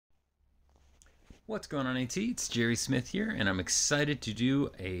What's going on, AT? It's Jerry Smith here, and I'm excited to do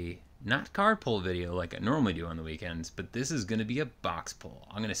a not card pull video like I normally do on the weekends, but this is going to be a box pull.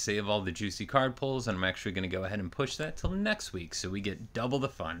 I'm going to save all the juicy card pulls, and I'm actually going to go ahead and push that till next week so we get double the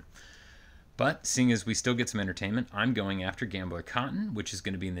fun. But seeing as we still get some entertainment, I'm going after Gambler Cotton, which is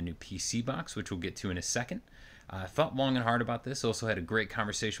going to be in the new PC box, which we'll get to in a second. I thought long and hard about this. Also had a great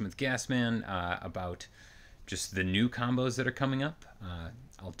conversation with Gasman about just the new combos that are coming up.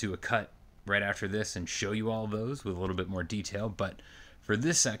 I'll do a cut right after this and show you all those with a little bit more detail. But for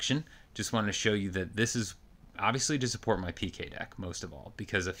this section, just wanted to show you that this is obviously to support my PK deck most of all,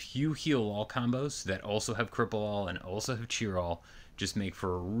 because a few heal all combos that also have cripple all and also have cheer all just make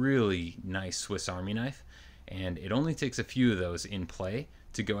for a really nice Swiss Army knife. And it only takes a few of those in play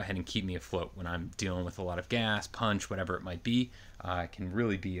to go ahead and keep me afloat when I'm dealing with a lot of gas, punch, whatever it might be. It can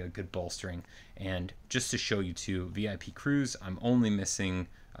really be a good bolstering. And just to show you too, VIP Cruise, I'm only missing,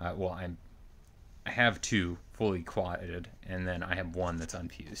 I have two fully quadded, and then I have one that's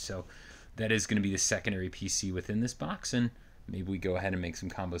unfused. So that is going to be the secondary PC within this box, and maybe we go ahead and make some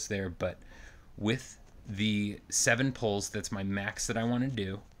combos there. But with the 7 pulls, that's my max that I want to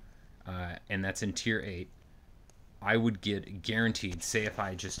do, and that's in tier 8. I would get guaranteed, say if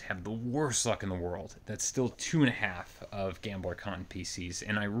I just have the worst luck in the world, that's still 2.5 of Gambler Cotton PCs,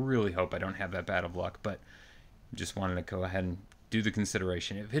 and I really hope I don't have that bad of luck, but just wanted to go ahead and do the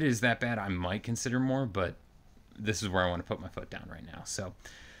consideration. If it is that bad, I might consider more, but this is where I want to put my foot down right now. So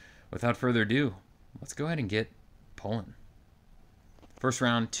without further ado, let's go ahead and get pulling. First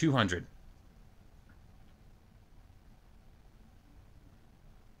round, 200.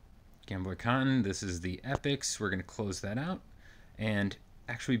 Gambler Cotton, this is the epics. We're going to close that out. And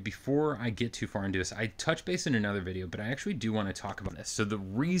actually, before I get too far into this, I touched base in another video, but I actually do want to talk about this. So the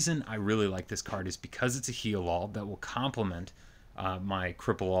reason I really like this card is because it's a heal all that will complement my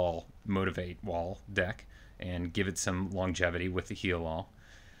cripple all motivate wall deck and give it some longevity with the heal all.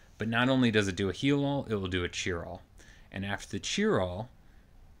 But not only does it do a heal all, it will do a cheer all. And after the cheer all,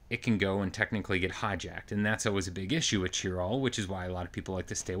 it can go and technically get hijacked. And that's always a big issue with cheer all, which is why a lot of people like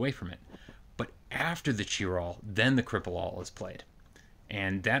to stay away from it. But after the cheer all, then the cripple all is played.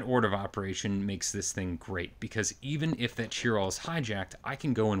 And that order of operation makes this thing great, because even if that cheer all is hijacked, I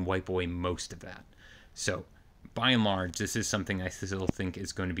can go and wipe away most of that. So by and large, this is something I still think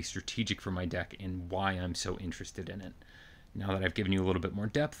is going to be strategic for my deck and why I'm so interested in it. Now that I've given you a little bit more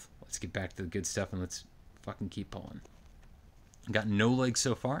depth, let's get back to the good stuff and let's fucking keep pulling. Got no legs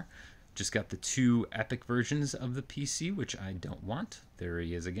so far. Just got the 2 epic versions of the PC, which I don't want. There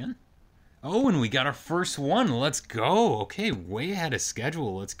he is again. Oh, and we got our first one. Let's go. Okay, way ahead of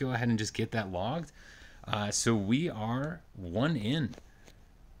schedule. Let's go ahead and just get that logged. So we are 1 in.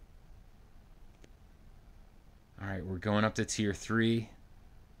 All right, we're going up to tier 3.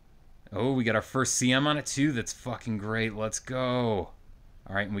 Oh, we got our first CM on it too. That's fucking great. Let's go.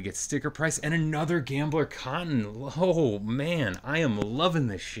 All right, and we get sticker price and another Gambler Cotton. Oh, man, I am loving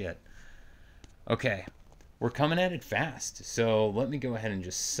this shit. Okay, we're coming at it fast. So let me go ahead and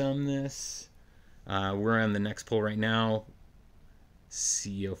just sum this. We're on the next pull right now.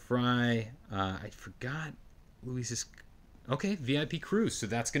 CEO Fry. I forgot Luis's... Okay, VIP Cruise. So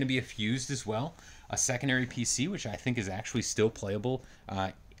that's going to be a fused as well. A secondary PC, which I think is actually still playable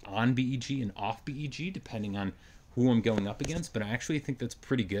on BEG and off BEG, depending on who I'm going up against. But I actually think that's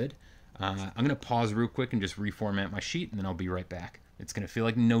pretty good. I'm going to pause real quick and just reformat my sheet, and then I'll be right back. It's going to feel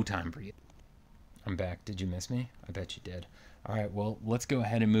like no time for you. I'm back. Did you miss me? I bet you did. All right, well, let's go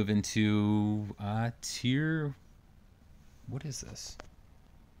ahead and move into tier... What is this?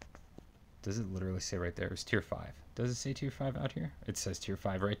 Does it literally say right there? It's tier 5. Does it say tier 5 out here? It says tier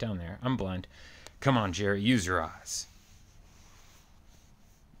 5 right down there. I'm blind. Come on, Jerry. Use your eyes.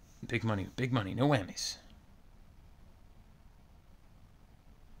 Big money, no whammies.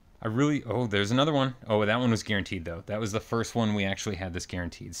 Oh, there's another one. Oh, that one was guaranteed, though. That was the first one we actually had this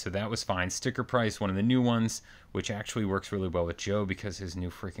guaranteed, so that was fine. Sticker price, one of the new ones, which actually works really well with Joe because his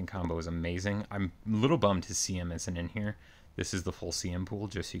new freaking combo is amazing. I'm a little bummed his CM isn't in here. This is the full CM pool,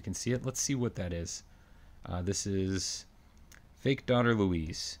 just so you can see it. Let's see what that is. This is Fake Daughter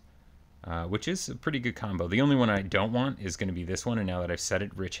Louise, which is a pretty good combo. The only one I don't want is going to be this one, and now that I've said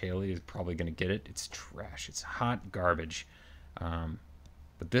it, Rich Haley is probably going to get it. It's trash. It's hot garbage.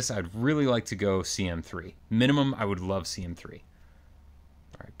 But this, I'd really like to go CM3. Minimum, I would love CM3.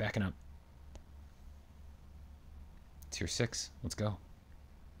 All right, backing up. Tier 6, let's go.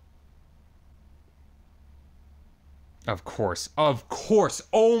 Of course, of course.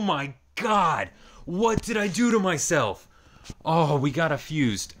 Oh my God. What did I do to myself? Oh, we got a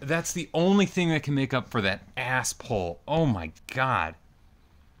fused. That's the only thing that can make up for that ass pull. Oh my God.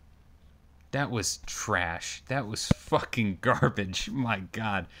 That was trash. That was fucking garbage. My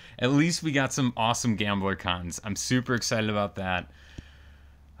God. At least we got some awesome Gambler cons. I'm super excited about that.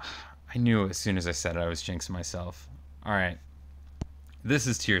 I knew as soon as I said it, I was jinxing myself. All right. This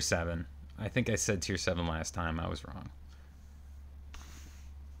is tier 7. I think I said tier 7 last time. I was wrong.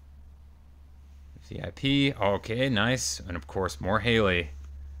 VIP. Okay, nice. And of course, more Haley.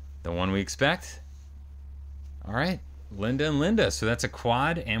 The one we expect. All right. Linda and Linda. So that's a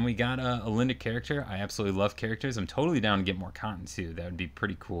quad, and we got a Linda character. I absolutely love characters. I'm totally down to get more Cotton, too. That would be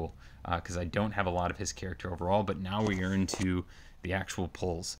pretty cool, because I don't have a lot of his character overall, but now we are into the actual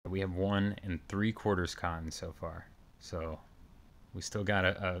pulls. We have 1 3/4 Cotton so far. So we still got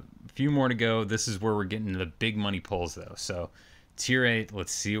a few more to go. This is where we're getting to the big money pulls, though. So tier 8,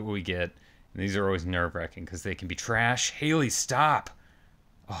 let's see what we get. And these are always nerve-wracking because they can be trash. Haley, stop!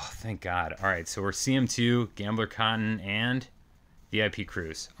 Oh, thank God. All right, so we're CM2, Gambler Cotton, and VIP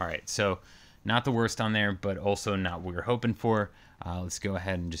Cruise. All right, so not the worst on there, but also not what we were hoping for. Let's go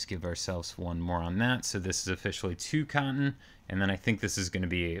ahead and just give ourselves one more on that. So this is officially 2 Cotton, and then I think this is going to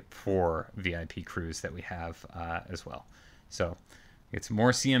be 4 VIP Cruise that we have as well. So get some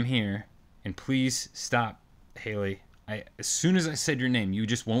more CM here, and please stop, Haley. As soon as I said your name, you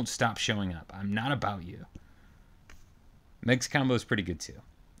just won't stop showing up. I'm not about you. Meg's combo is pretty good too.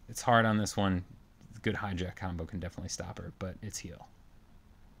 It's hard on this one. Good hijack combo can definitely stop her, but it's heal.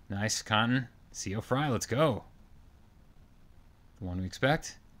 Nice, Cotton. CO Fry, let's go. The one we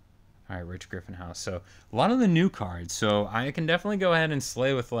expect. All right, Rich Griffin House. So a lot of the new cards. So I can definitely go ahead and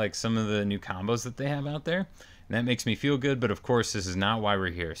slay with like some of the new combos that they have out there. And that makes me feel good, but of course this is not why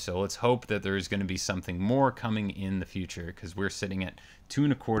we're here. So let's hope that there is going to be something more coming in the future, because we're sitting at 2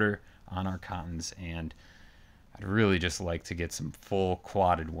 1/4 on our Cottons, and I'd really just like to get some full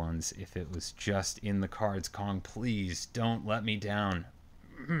quadded ones if it was just in the cards. Kong, please don't let me down.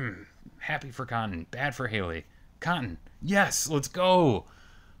 Happy for Cotton, bad for Haley. Cotton, yes, let's go.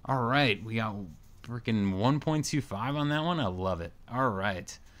 All right, we got freaking 1.25 on that one. I love it. All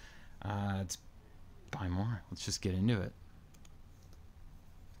right, let's buy more. Let's just get into it.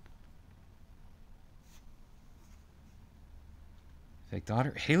 Fake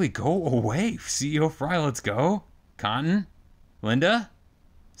daughter. Haley, go away. CEO Fry, let's go. Cotton. Linda.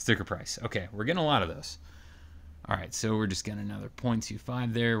 Sticker price. Okay, we're getting a lot of those. All right, so we're just getting another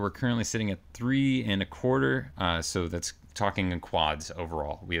 0.25 there. We're currently sitting at 3 1/4. So that's talking in quads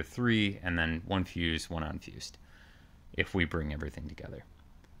overall. We have 3 and then 1 fused, 1 unfused, if we bring everything together.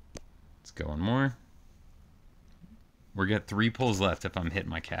 Let's go one more. We're got 3 pulls left if I'm hitting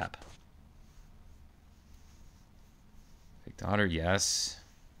my cap. Fake daughter, yes.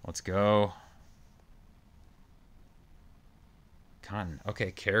 Let's go. Cotton.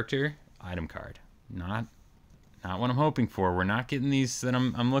 Okay, character, item card. Not what I'm hoping for. We're not getting these that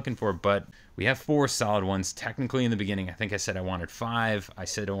I'm looking for, but we have 4 solid ones. Technically in the beginning, I think I said I wanted 5. I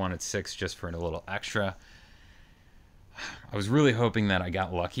said I wanted 6 just for a little extra. I was really hoping that I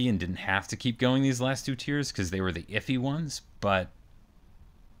got lucky and didn't have to keep going these last 2 tiers because they were the iffy ones, but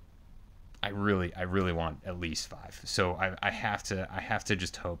I really want at least 5. So I have to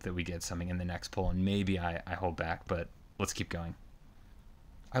just hope that we get something in the next pull, and maybe I hold back, but let's keep going.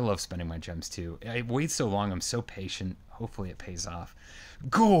 I love spending my gems too. I wait so long, I'm so patient. Hopefully it pays off.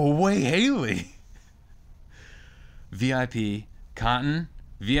 Go away, Haley. VIP, Cotton,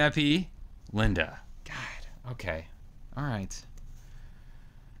 VIP, Linda. God, okay. All right.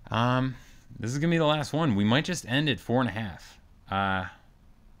 This is gonna be the last one. We might just end at 4.5,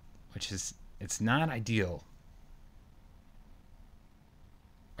 which is, it's not ideal.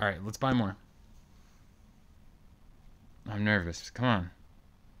 All right, let's buy more. I'm nervous. Come on.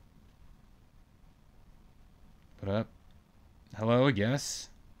 Put up. Hello, yes.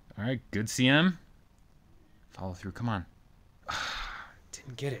 All right, good CM. Follow through. Come on.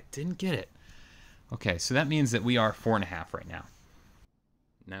 Didn't get it. Didn't get it. Okay, so that means that we are 4.5 right now.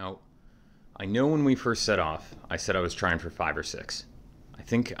 Now, I know when we first set off, I said I was trying for 5 or 6. I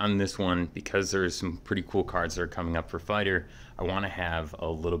think on this one, because there's some pretty cool cards that are coming up for Fighter, I want to have a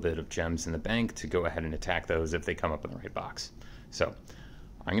little bit of gems in the bank to go ahead and attack those if they come up in the right box. So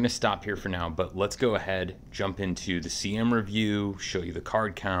I'm going to stop here for now, but let's go ahead, jump into the CM review, show you the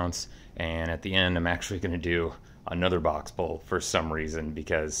card counts, and at the end I'm actually going to do another box pull for some reason,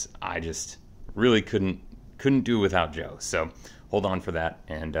 because I just really couldn't do it without Joe. So hold on for that,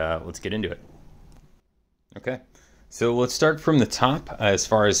 and let's get into it. Okay, so let's start from the top as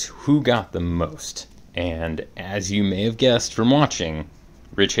far as who got the most. And as you may have guessed from watching,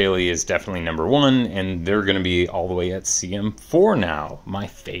 Rich Haley is definitely number 1, and they're going to be all the way at CM4 now, my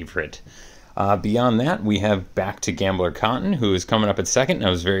favorite. Beyond that, we have back to Gambler Cotton, who is coming up at second, and I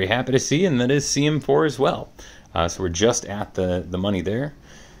was very happy to see, and that is CM4 as well. So we're just at the money there.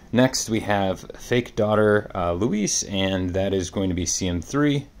 Next, we have Fake Daughter Luis, and that is going to be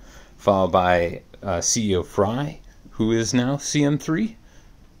CM3, followed by CEO Fry, who is now CM3.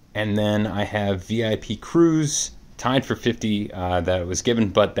 And then I have VIP Cruz, tied for 50 that was given,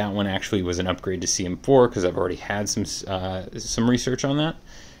 but that one actually was an upgrade to CM4 because I've already had some research on that.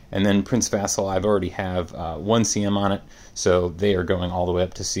 And then Prince Vassal, I've already have 1 CM on it, so they are going all the way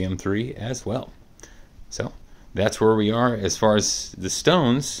up to CM3 as well. So that's where we are as far as the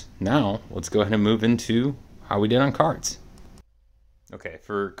stones. Now let's go ahead and move into how we did on cards. Okay,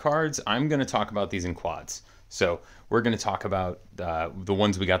 for cards, I'm going to talk about these in quads. So we're going to talk about the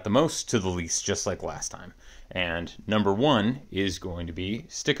ones we got the most to the least, just like last time. And number 1 is going to be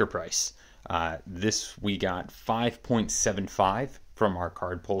sticker price. This we got 5.75 from our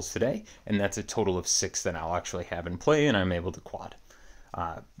card pulls today, and that's a total of 6 that I'll actually have in play, and I'm able to quad.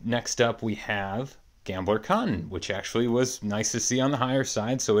 Next up, we have Gambler Cotton, which actually was nice to see on the higher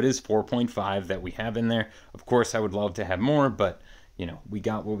side, so it is 4.5 that we have in there. Of course, I would love to have more, but you know, we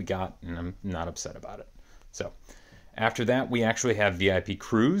got what we got, and I'm not upset about it. So after that, we actually have VIP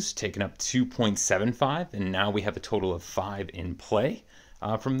Cruise taking up 2.75, and now we have a total of 5 in play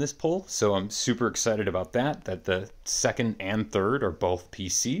from this pull. So I'm super excited about that the second and third are both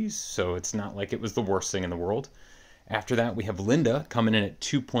PCs, so it's not like it was the worst thing in the world. After that, we have Linda coming in at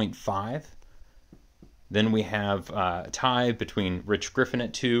 2.5. Then we have a tie between Rich Griffin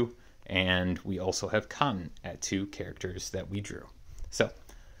at 2, and we also have Cotton at 2 characters that we drew. So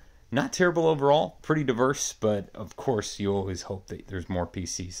not terrible overall, pretty diverse, but of course you always hope that there's more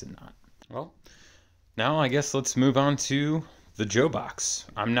PCs than not. Well, now I guess let's move on to the Joe box.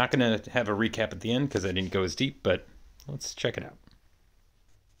 I'm not going to have a recap at the end because I didn't go as deep, but let's check it out.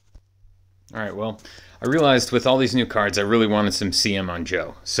 Alright, well, I realized with all these new cards I really wanted some CM on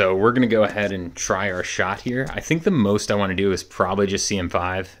Joe. So we're going to go ahead and try our shot here. I think the most I want to do is probably just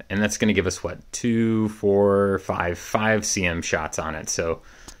CM5, and that's going to give us, what, 2, 4, 5 CM shots on it. So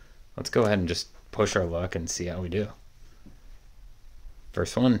let's go ahead and just push our luck and see how we do.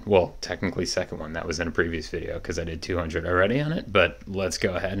 First one, well, technically second one. That was in a previous video because I did 200 already on it, but let's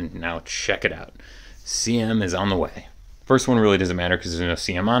go ahead and now check it out. CM is on the way. First one really doesn't matter because there's no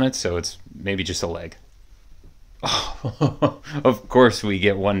CM on it, so it's maybe just a leg. Oh, of course we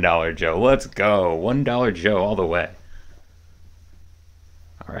get $1 Joe. Let's go. $1 Joe all the way.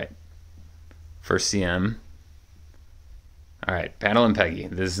 All right. First CM. All right, Paddle and Peggy.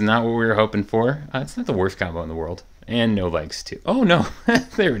 This is not what we were hoping for. It's not the worst combo in the world. And no legs, too. Oh, no.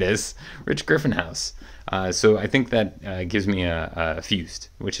 There it is. Rich Griffin House. So I think that gives me a fused,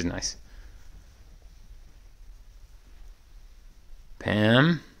 which is nice.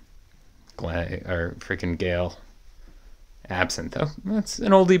 Pam. Or freaking Gale. Absent, though. That's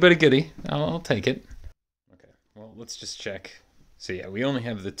an oldie but a goodie. I'll take it. Okay, well, let's just check. So yeah, we only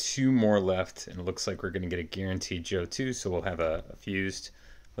have the 2 more left, and it looks like we're going to get a guaranteed Joe too, so we'll have a fused.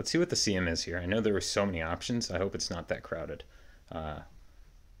 Let's see what the CM is here. I know there were so many options. I hope it's not that crowded.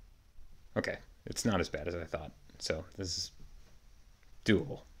 Okay, it's not as bad as I thought. So this is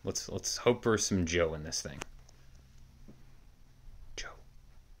doable. Let's hope for some Joe in this thing. Joe,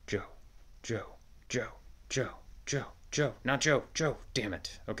 Joe, Joe, Joe, Joe, Joe, Joe, not Joe, Joe. Damn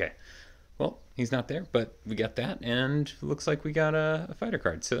it. Okay. Well, he's not there, but we got that, and looks like we got a fighter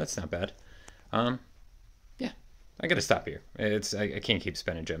card, so that's not bad. Yeah, I gotta stop here. I can't keep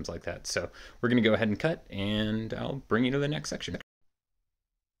spending gems like that, so we're gonna go ahead and cut, and I'll bring you to the next section.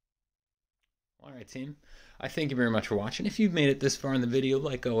 Alright, team. I thank you very much for watching. If you've made it this far in the video,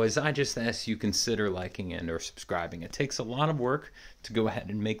 like always, I just ask you consider liking and or subscribing. It takes a lot of work to go ahead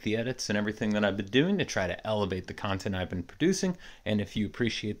and make the edits and everything that I've been doing to try to elevate the content I've been producing. And if you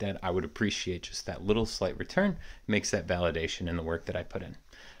appreciate that, I would appreciate just that little slight return. It makes that validation in the work that I put in.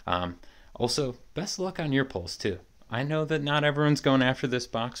 Also, best luck on your pulls too. I know that not everyone's going after this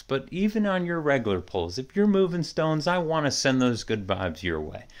box, but even on your regular pulls, if you're moving stones, I want to send those good vibes your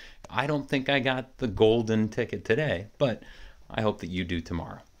way. I don't think I got the golden ticket today, but I hope that you do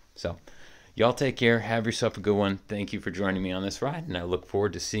tomorrow. So, y'all take care. Have yourself a good one. Thank you for joining me on this ride, and I look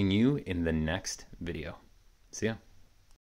forward to seeing you in the next video. See ya.